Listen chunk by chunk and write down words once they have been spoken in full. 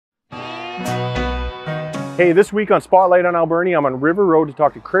Hey, this week on Spotlight on Alberni, I'm on River Road to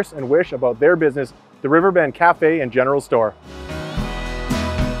talk to Chris and Wish about their business, the Riverbend Cafe and General Store.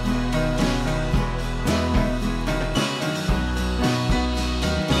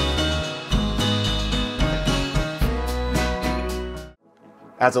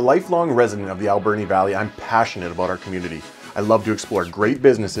 As a lifelong resident of the Alberni Valley, I'm passionate about our community. I love to explore great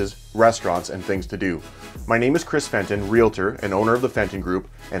businesses, restaurants, and things to do. My name is Chris Fenton, realtor and owner of the Fenton Group,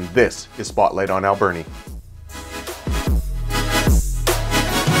 and this is Spotlight on Alberni.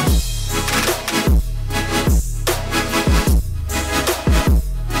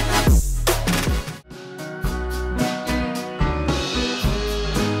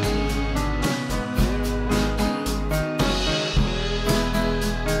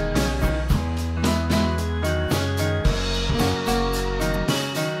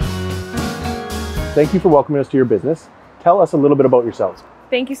 Thank you for welcoming us to your business. Tell us a little bit about yourselves.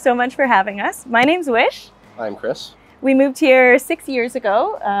 Thank you so much for having us. My name's Wish. I'm Chris. We moved here 6 years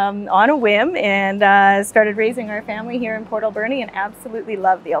ago on a whim and started raising our family here in Port Alberni and absolutely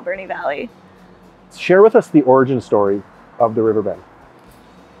love the Alberni Valley. Share with us the origin story of the Riverbend.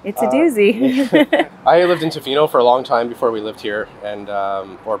 It's a doozy. I lived in Tofino for a long time before we lived here, and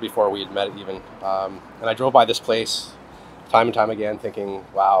or before we had met even. And I drove by this place time and time again thinking,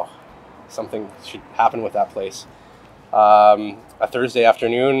 wow, something should happen with that place. A Thursday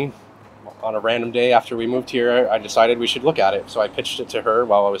afternoon, on a random day after we moved here, I decided we should look at it. So I pitched it to her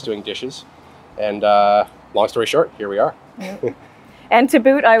while I was doing dishes. And long story short, here we are. And to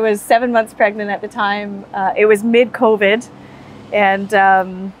boot, I was 7 months pregnant at the time. It was mid-COVID,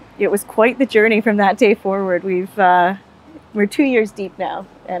 and it was quite the journey from that day forward. We're 2 years deep now,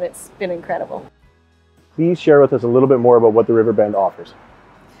 and it's been incredible. Please share with us a little bit more about what the Riverbend offers.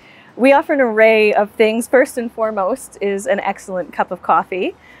 We offer an array of things. First and foremost is an excellent cup of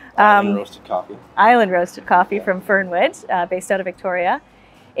coffee. Island roasted coffee. Island roasted coffee from Fernwood, based out of Victoria.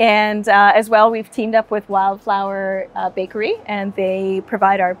 And as well, we've teamed up with Wildflower Bakery, and they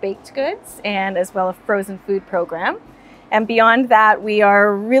provide our baked goods and as well a frozen food program. And beyond that, we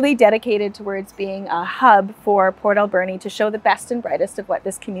are really dedicated towards being a hub for Port Alberni to show the best and brightest of what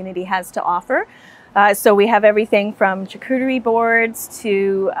this community has to offer. So we have everything from charcuterie boards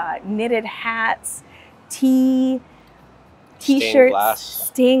to knitted hats, t-shirts,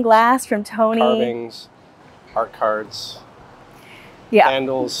 stained glass from Tony. Carvings, art cards, yeah.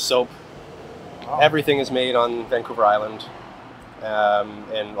 Candles, soap. Wow. Everything is made on Vancouver Island,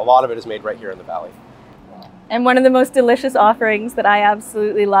 and a lot of it is made right here in the valley. And one of the most delicious offerings that I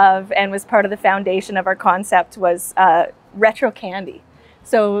absolutely love and was part of the foundation of our concept was retro candy.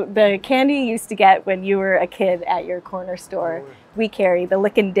 So the candy you used to get when you were a kid at your corner store, we carry the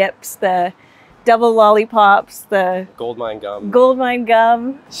Lickin' Dips, the double lollipops, the Goldmine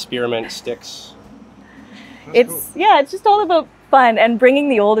gum, spearmint sticks. It's just all about fun and bringing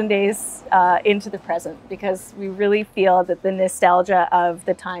the olden days into the present, because we really feel that the nostalgia of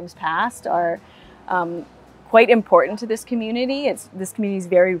the times past are quite important to this community. This community is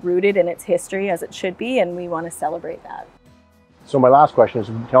very rooted in its history, as it should be, and we want to celebrate that. So my last question is,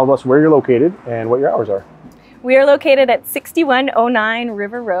 tell us where you're located and what your hours are. We are located at 6109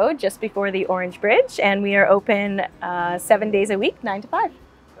 River Road, just before the Orange Bridge, and we are open 7 days a week, 9 to 5.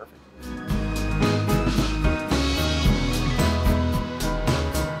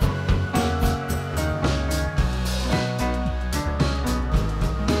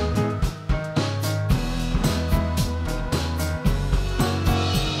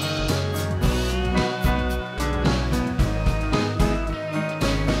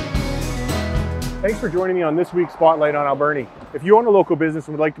 Thanks for joining me on this week's Spotlight on Alberni. If you own a local business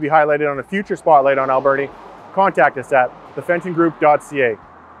and would like to be highlighted on a future Spotlight on Alberni, contact us at thefentongroup.ca.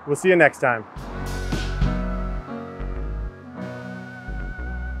 We'll see you next time.